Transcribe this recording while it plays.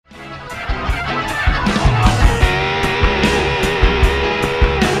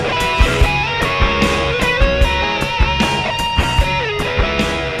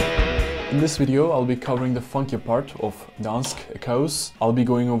this video, I'll be covering the funky part of dansk echoes. I'll be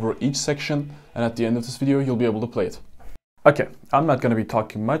going over each section, and at the end of this video, you'll be able to play it. Okay, I'm not gonna be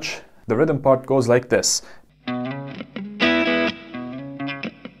talking much. The rhythm part goes like this.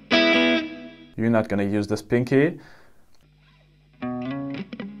 You're not gonna use this pinky.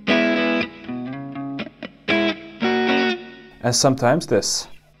 And sometimes this.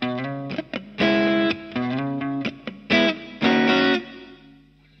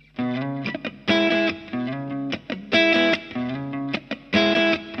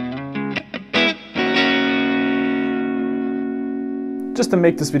 Just to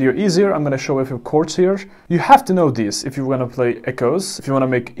make this video easier, I'm going to show a few chords here. You have to know these if you want to play echoes. If you want to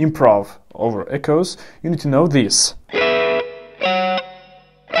make improv over echoes, you need to know these.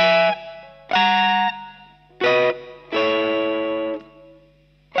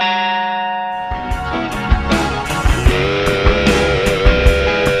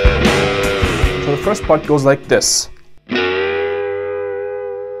 So the first part goes like this.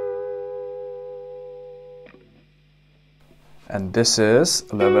 And this is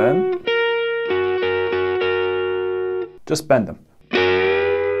 11. Just bend them.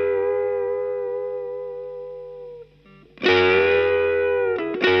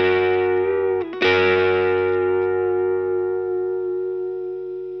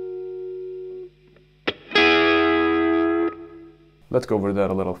 Let's go over that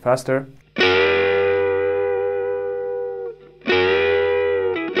a little faster.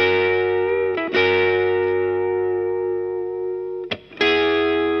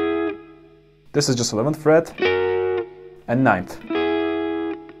 This is just 11th fret and 9th.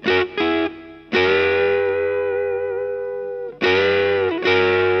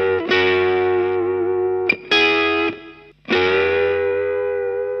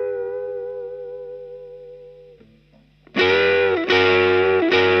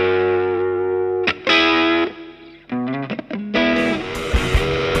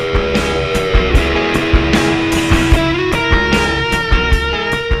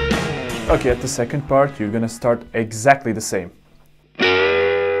 Okay, at the second part, you're gonna start exactly the same.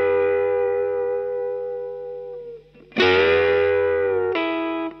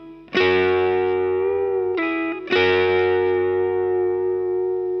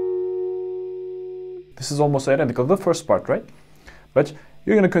 This is almost identical to the first part, right? But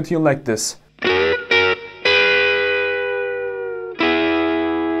you're gonna continue like this.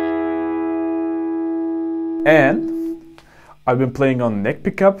 And I've been playing on neck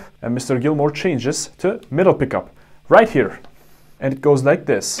pickup, and Mr. Gilmour changes to middle pickup, right here. And it goes like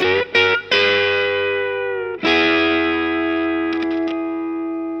this.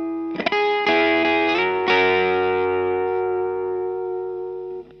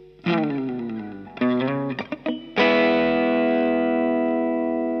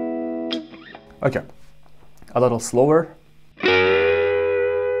 Okay, a little slower.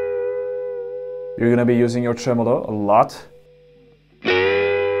 You're gonna be using your tremolo a lot.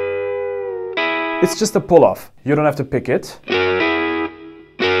 It's just a pull-off. You don't have to pick it.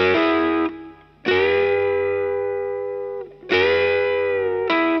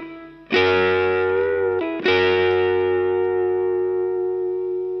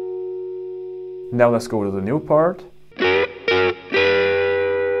 Now let's go to the new part.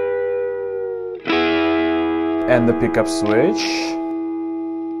 And the pickup switch.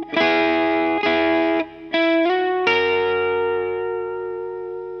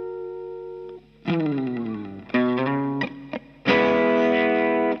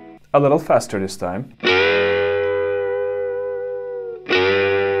 A little faster this time.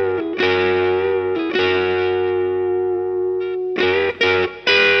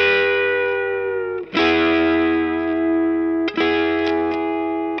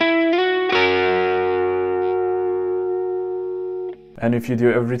 And if you do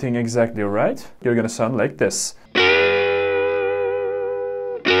everything exactly right, you're gonna sound like this.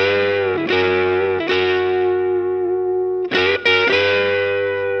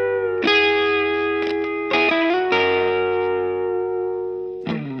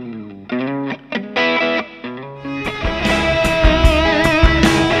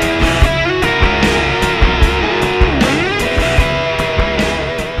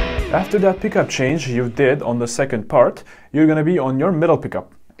 After that pickup change you did on the second part, you're gonna be on your middle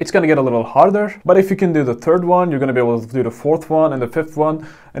pickup. It's gonna get a little harder, but if you can do the third one, you're gonna be able to do the fourth one and the fifth one,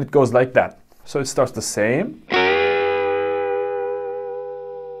 and it goes like that. So it starts the same.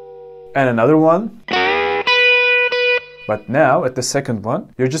 And another one. But now, at the second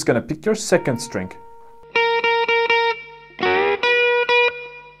one, you're just gonna pick your second string.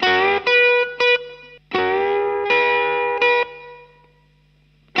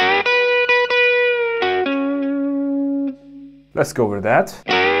 Let's go over that.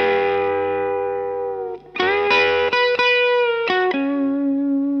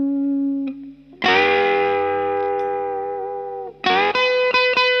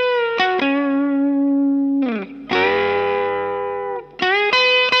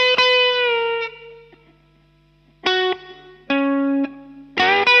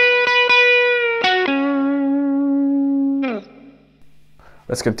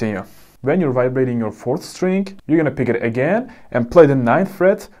 Let's continue. When you're vibrating your 4th string, you're gonna pick it again and play the 9th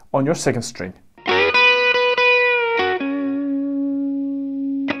fret on your 2nd string.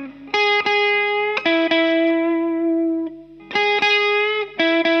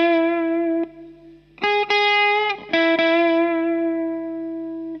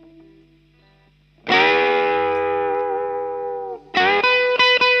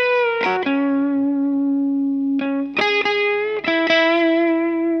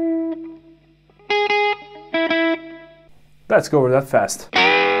 Let's go over that fast.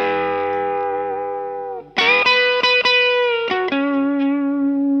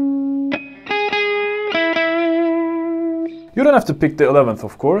 You don't have to pick the 11th,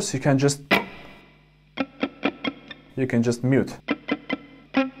 of course. You can just mute.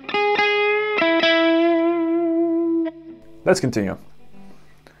 Let's continue.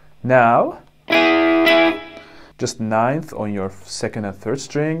 Now, just 9th on your 2nd and 3rd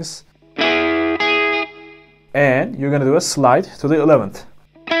strings. And you're going to do a slide to the 11th.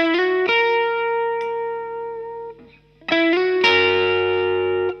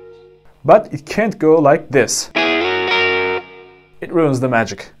 But it can't go like this. It ruins the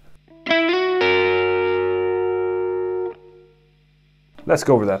magic. Let's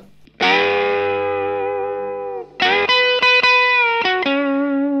go over that.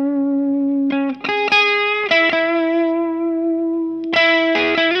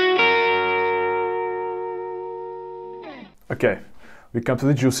 Okay, we come to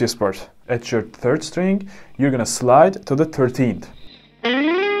the juiciest part. At your 3rd string, you're gonna slide to the 13th.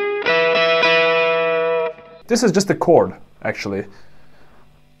 This is just a chord, actually.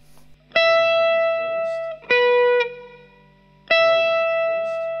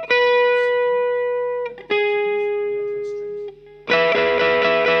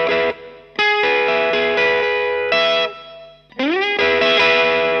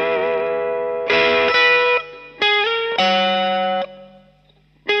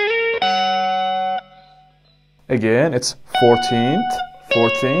 Again, it's 14th,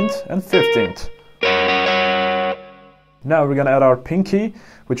 14th, and 15th. Now we're gonna add our pinky,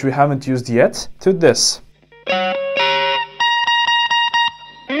 which we haven't used yet, to this.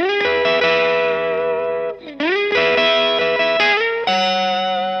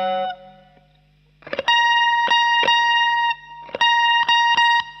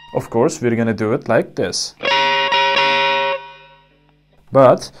 Of course, we're gonna do it like this.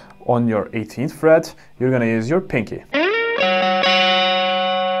 But on your 18th fret, you're gonna use your pinky.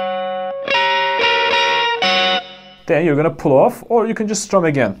 Then you're gonna pull off, or you can just strum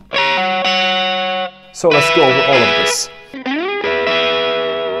again. So let's go over all of this.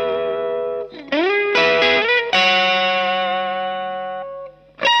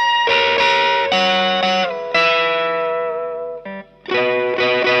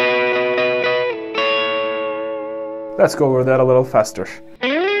 Let's go over that a little faster.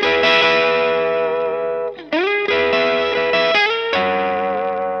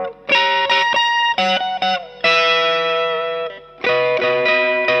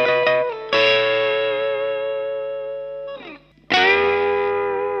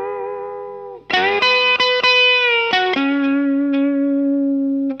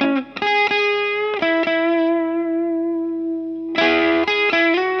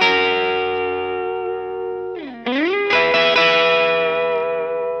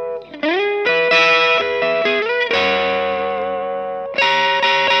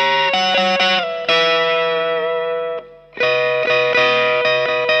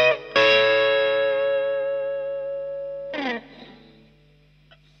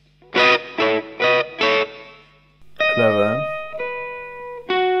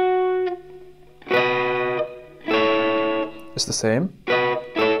 It's the same.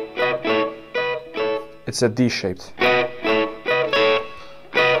 It's a D-shaped.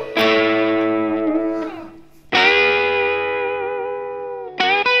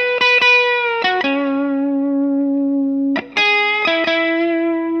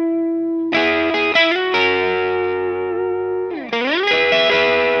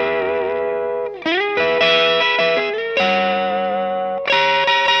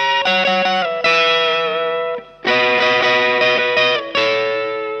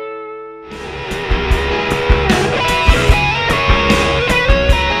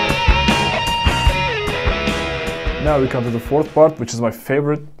 Now we come to the fourth part, which is my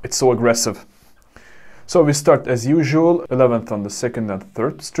favorite. It's so aggressive. So we start as usual, 11th on the 2nd and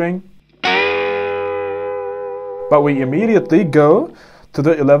 3rd string. But we immediately go to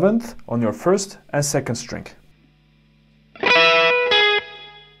the 11th on your 1st and 2nd string.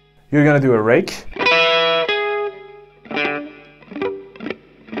 You're gonna do a rake.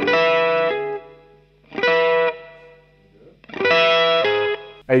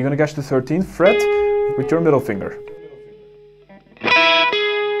 And you're gonna catch the 13th fret with your middle finger.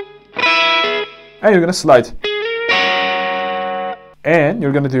 And you're gonna slide. And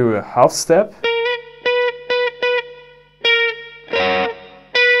you're gonna do a half step.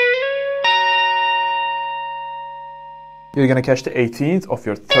 You're gonna catch the 18th of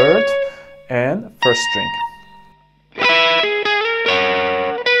your 3rd and 1st string.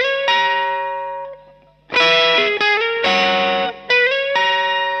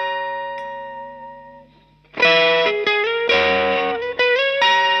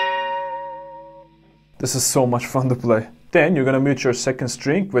 This is so much fun to play. Then you're gonna mute your 2nd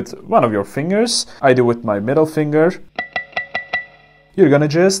string with one of your fingers. I do with my middle finger. You're gonna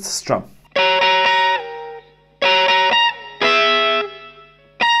just strum.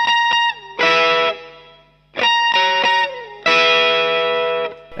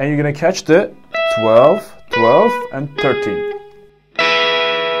 And you're gonna catch the 12, 12, and 13.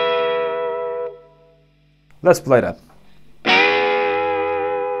 Let's play that.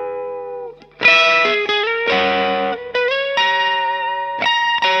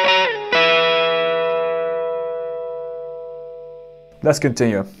 Let's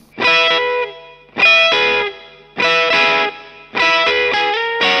continue.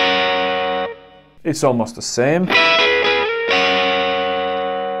 It's almost the same.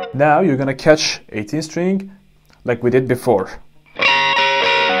 Now you're gonna catch 18th string like we did before.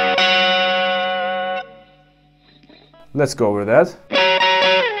 Let's go over that.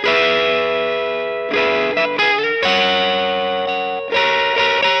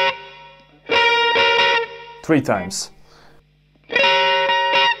 Three times.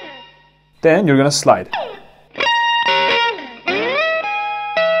 Then you're gonna slide.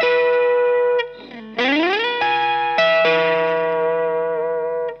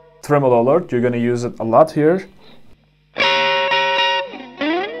 Tremolo alert, you're gonna use it a lot here.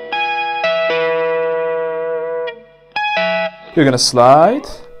 You're gonna slide.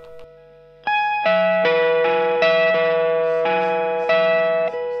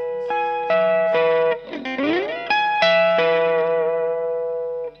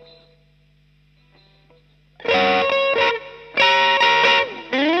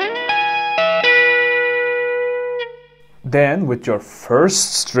 Then with your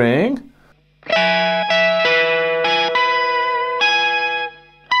 1st string,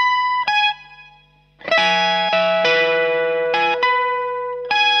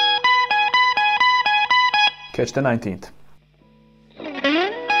 catch the 19th.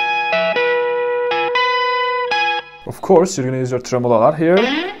 Of course, you're going to use your tremolo a lot here.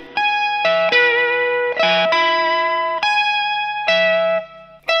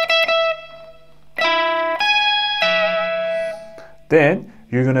 Then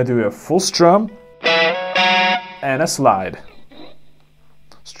you're gonna do a full strum and a slide.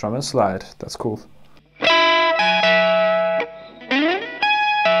 Strum and slide, that's cool.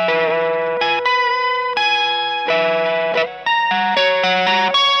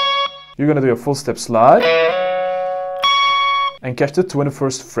 You're gonna do a full step slide and catch the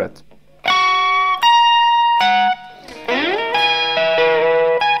 21st fret.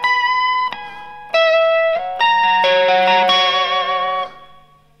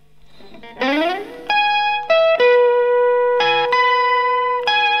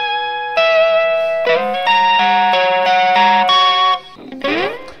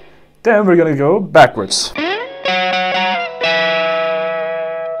 Then we're gonna go backwards.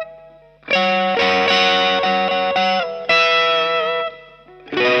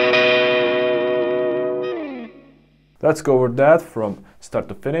 Let's go over that from start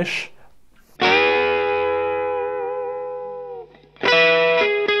to finish.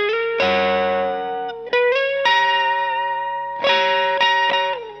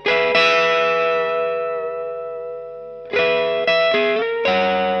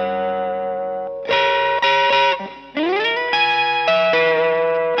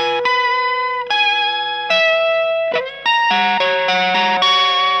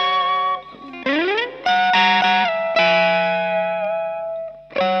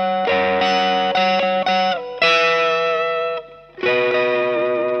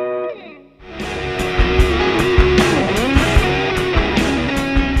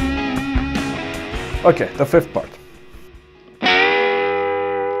 Okay, the fifth part.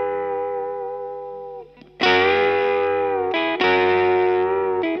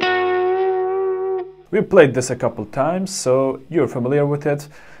 We played this a couple times, so you're familiar with it.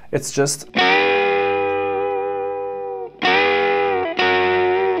 It's just...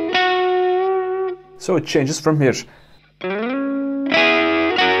 So it changes from here.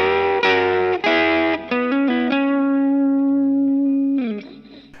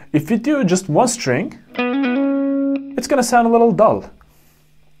 If you do just one string, it's gonna sound a little dull.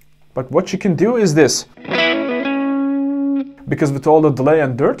 But what you can do is this. Because with all the delay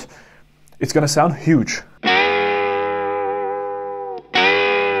and dirt, it's gonna sound huge.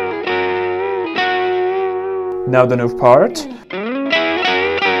 Now the new part.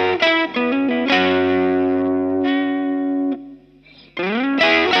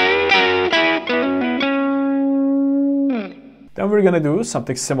 Then we're gonna do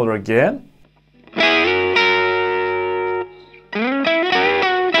something similar again.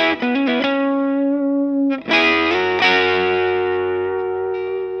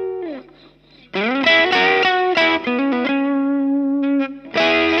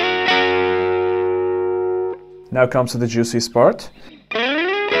 Now comes to the juiciest part.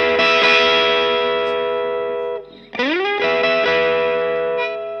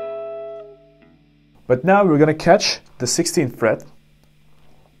 But now we're gonna catch the 16th fret.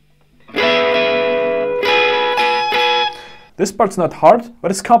 This part's not hard,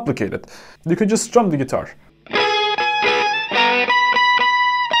 but it's complicated. You can just strum the guitar.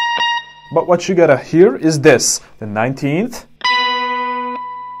 But what you gotta hear is this, the 19th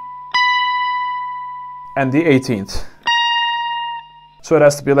and the 18th. So it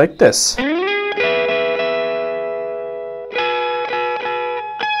has to be like this.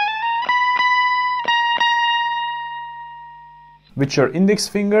 With your index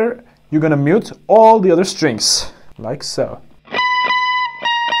finger, you're gonna mute all the other strings, like so.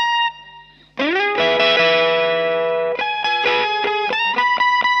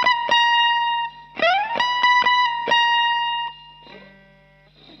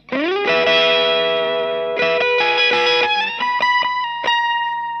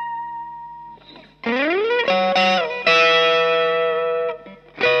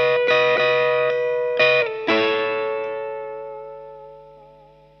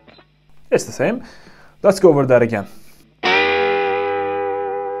 It's the same. Let's go over that again.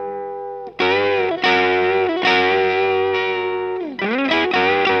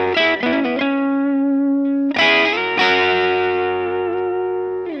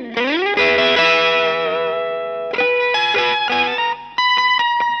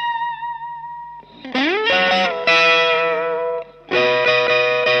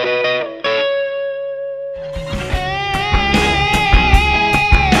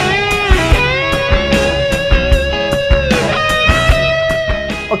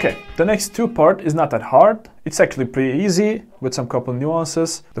 Okay, the next two part is not that hard. It's actually pretty easy with some couple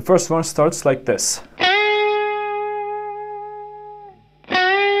nuances. The first one starts like this.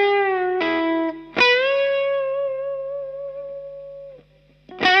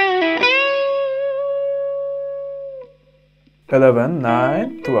 Eleven,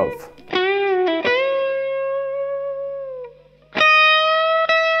 9, 12.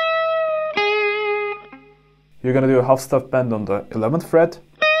 You're gonna do a half staff bend on the 11th fret.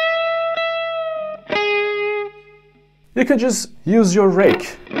 You can just use your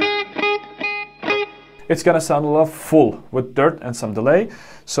rake. It's gonna sound a little full with dirt and some delay,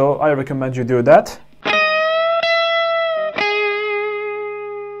 so I recommend you do that.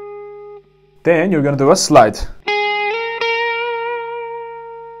 Then you're gonna do a slide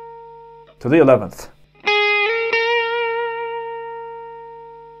to the 11th.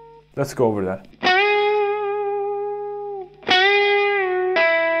 Let's go over that.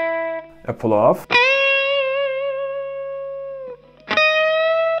 A pull off.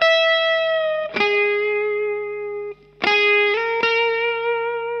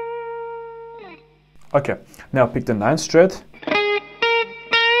 Okay, now pick the 9th string.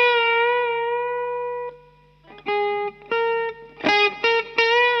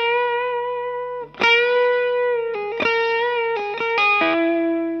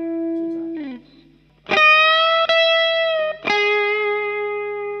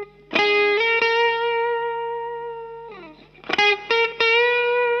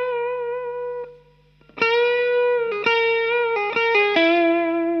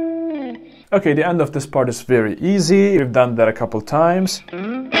 Okay, the end of this part is very easy. We've done that a couple times.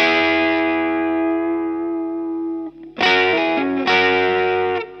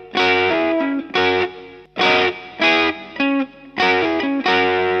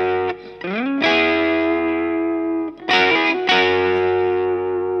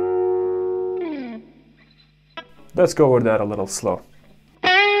 Let's go over that a little slow.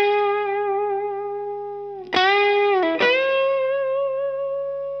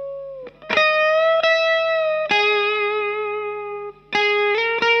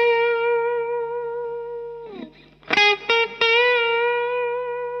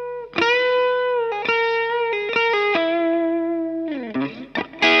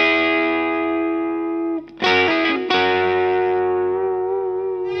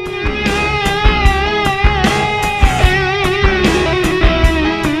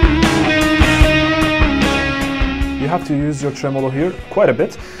 have to use your tremolo here quite a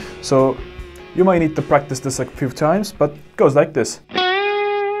bit. So you might need to practice this like a few times, but it goes like this.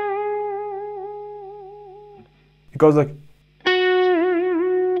 It goes like...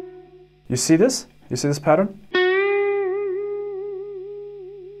 You see this? You see this pattern?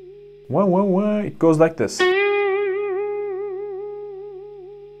 It goes like this.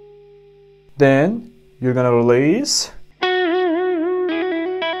 Then you're gonna release.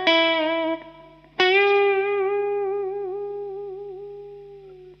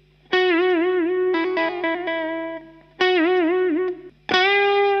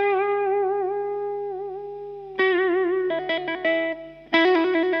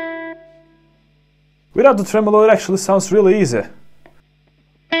 Without the tremolo, it actually sounds really easy.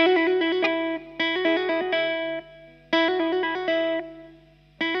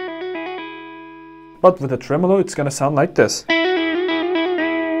 But with the tremolo, it's gonna sound like this.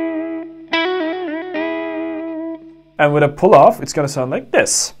 And with a pull-off, it's gonna sound like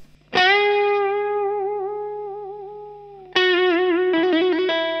this.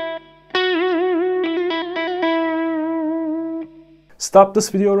 Stop this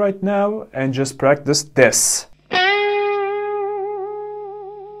video right now and just practice this.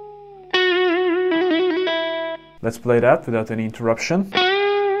 Let's play that without any interruption.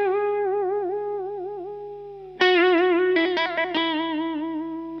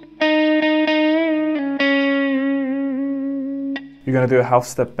 You're gonna do a half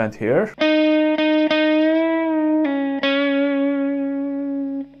step bend here.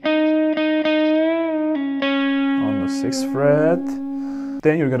 On the 6th fret.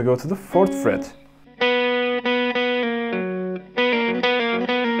 Then you're gonna go to the 4th fret.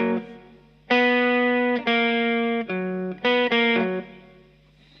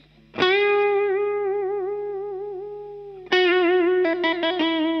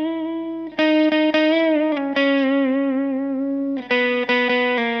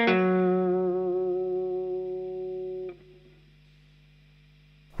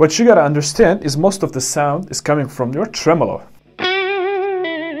 What you gotta understand is most of the sound is coming from your tremolo.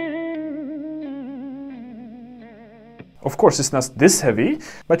 Of course, it's not this heavy,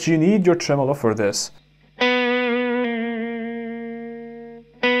 but you need your tremolo for this.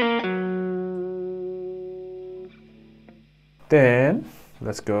 Then,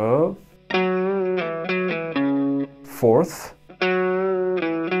 let's go. 4th.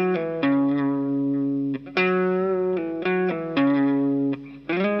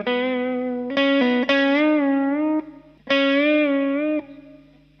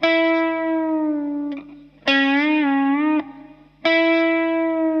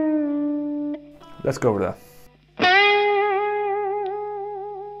 Let's go over that.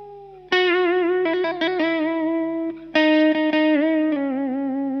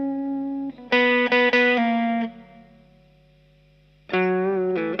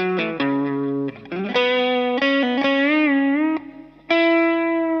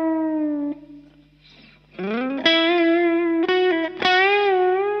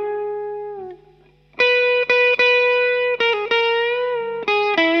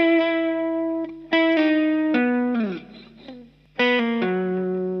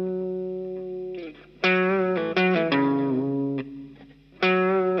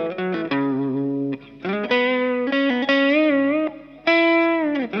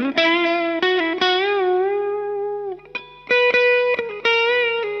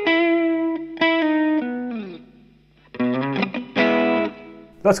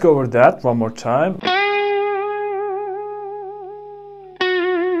 Let's go over that one more time.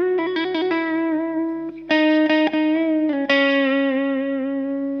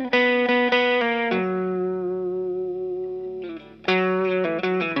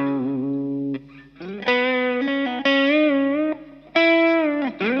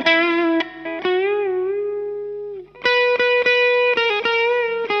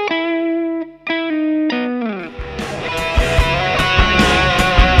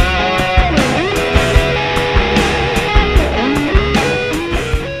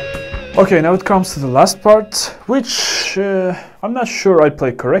 Okay, now it comes to the last part, which I'm not sure I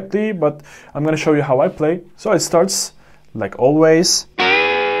play correctly, but I'm gonna show you how I play. So it starts like always.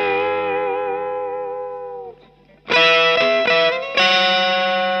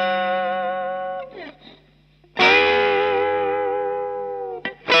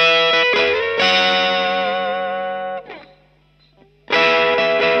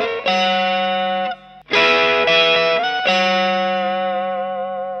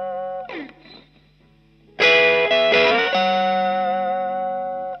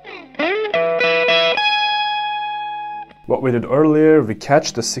 What we did earlier, we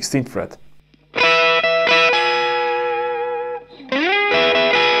catch the 16th fret.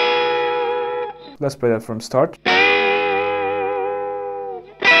 let's play that from start.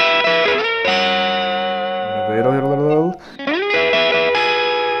 Wait a little.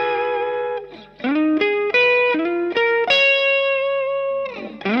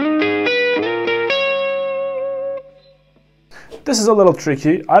 This is a little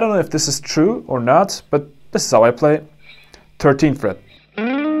tricky. I don't know if this is true or not, but this is how I play. 13th fret.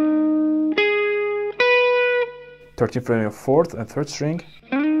 13th fret on your 4th and 3rd string.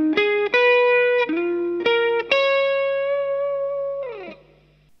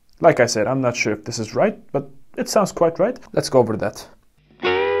 Like I said, I'm not sure if this is right, but it sounds quite right. Let's go over that.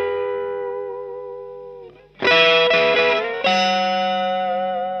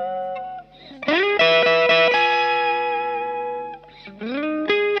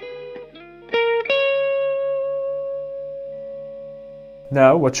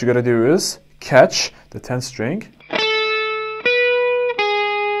 Now what you gotta do is catch the 10th string.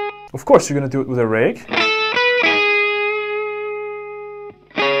 Of course you're gonna do it with a rake.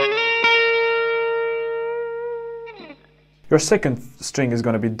 Your 2nd string is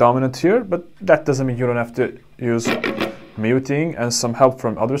gonna be dominant here, but that doesn't mean you don't have to use muting and some help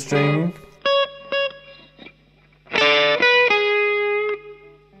from other string.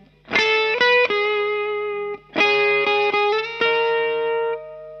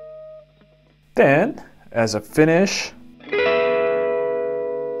 Then, as a finish,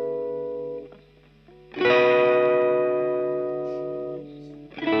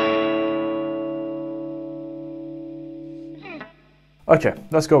 okay,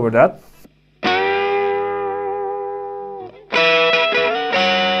 let's go over that.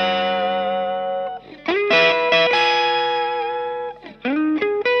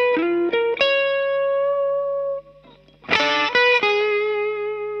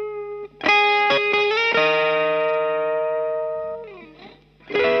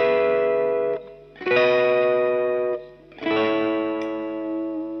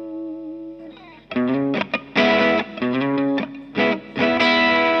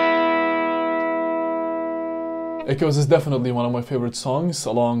 Echoes is definitely one of my favorite songs,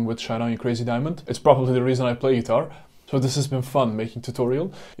 along with Shine On You Crazy Diamond. It's probably the reason I play guitar, so this has been fun making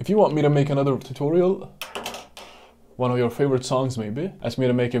tutorial. If you want me to make another tutorial, one of your favorite songs maybe, ask me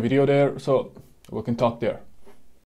to make a video there, so we can talk there.